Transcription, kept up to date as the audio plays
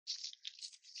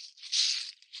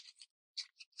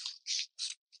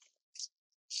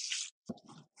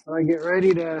When I get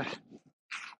ready to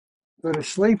go to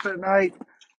sleep at night,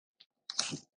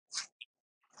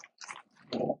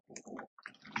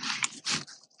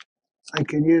 I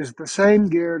can use the same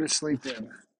gear to sleep in.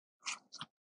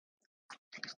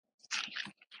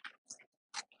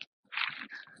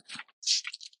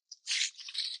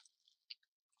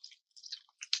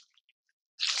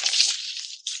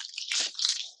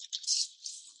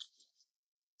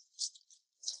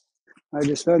 I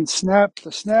just unsnap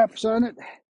the snaps on it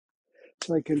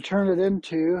so I can turn it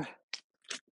into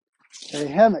a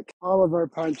hammock. All of our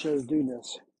ponchos do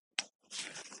this.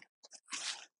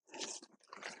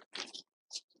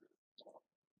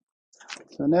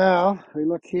 So now we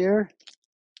look here.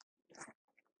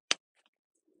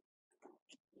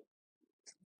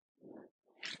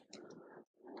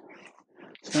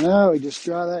 So now we just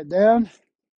draw that down.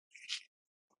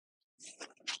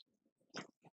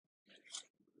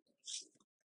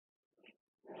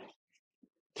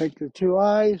 Take the two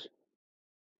eyes,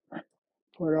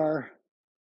 put our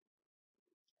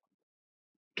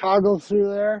toggle through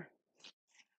there.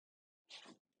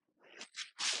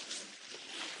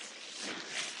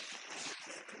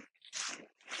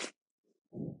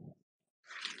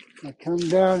 I come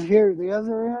down here to the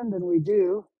other end and we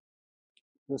do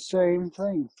the same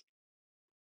thing.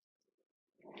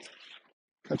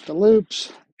 Cut the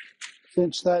loops,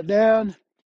 cinch that down.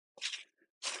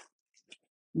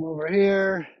 Come over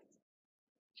here.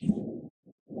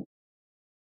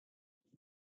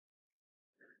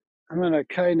 I'm going to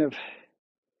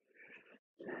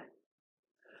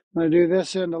do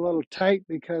this end a little tight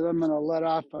because I'm going to let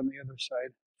off on the other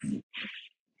side.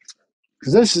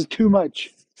 Because this is too much.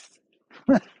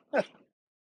 But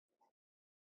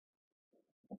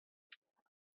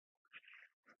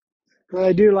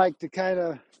I do like to kind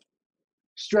of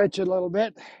stretch it a little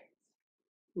bit.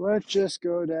 Let's just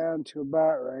go down to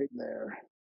about right there.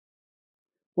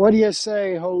 What do you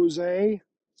say, Jose?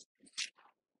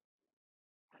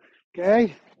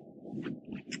 Okay.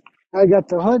 I got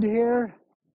the hood here.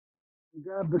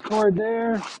 Grab the cord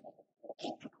there.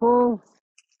 Pull.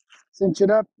 Cinch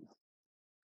it up.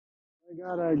 I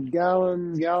got a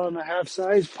gallon and a half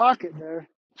size pocket there.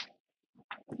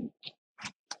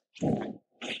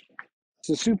 It's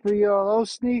a SuperUL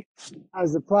Osni.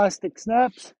 Has the plastic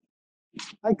snaps.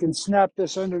 I can snap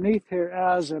this underneath here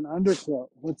as an underquilt.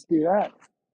 Let's do that.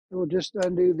 We'll just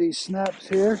undo these snaps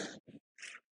here.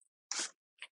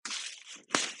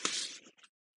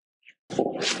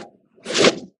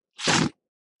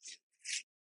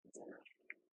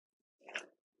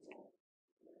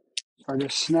 Or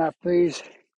just snap these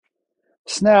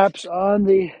snaps on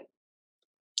the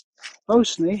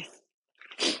Osni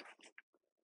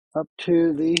up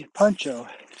to the poncho.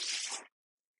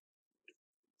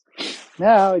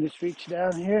 Now I just reach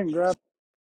down here and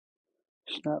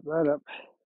snap that up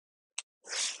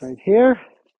right here.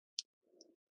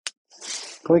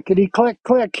 Clickety click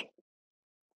click.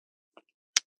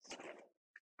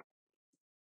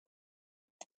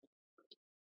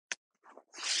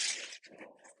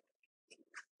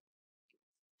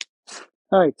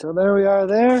 All right, so there we are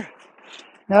there.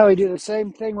 Now we do the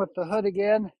same thing with the hood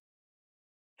again.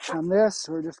 On this,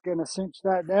 we're just going to cinch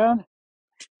that down.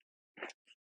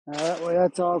 Now that way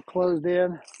that's all closed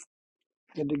in.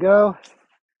 Good to go.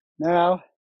 Now,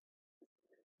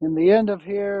 in the end of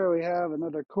here, we have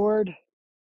another cord.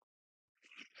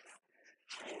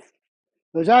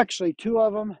 There's actually two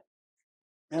of them,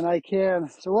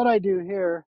 and so what I do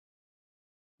here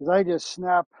is I just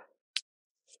snap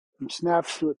from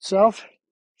snaps to itself.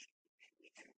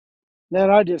 Then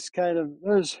I just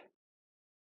there's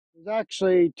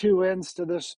actually two ends to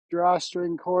this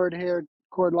drawstring cord here,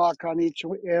 cord lock on each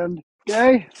end.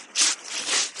 Okay.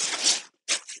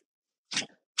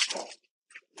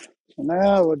 So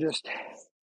now we'll just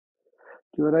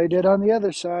do what I did on the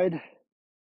other side.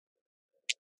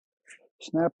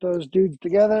 Snap those dudes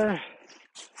together.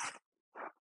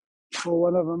 Pull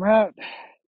one of them out.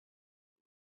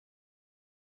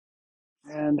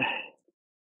 And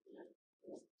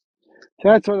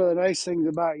that's one of the nice things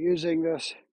about using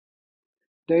this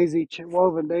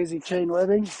woven daisy chain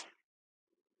webbing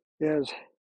is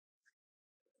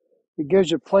it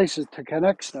gives you places to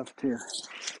connect stuff to.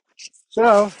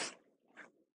 So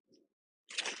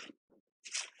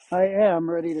I am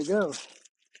ready to go.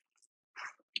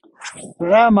 So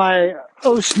now my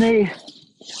Osni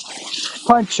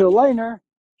Poncho Liner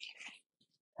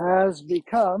has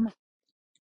become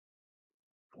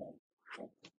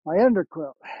my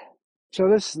underquilt. So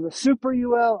this is the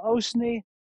SuperUL Osni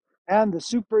and the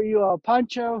SuperUL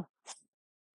Poncho.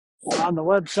 On the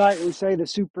website, we say the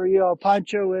SuperUL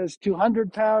Poncho is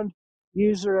 200-pound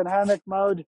user in hammock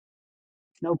mode.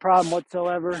 No problem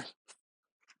whatsoever.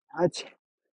 That's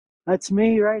that's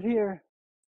me right here.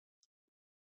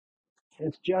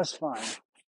 It's just fine.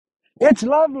 It's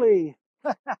lovely.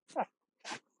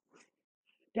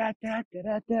 Da, da, da,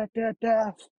 da, da, da,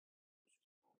 da.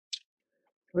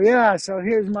 Well, yeah, so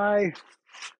here's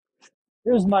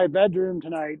my bedroom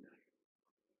tonight.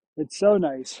 It's so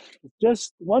nice. It's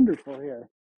just wonderful here.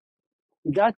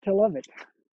 You got to love it.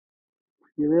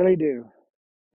 You really do.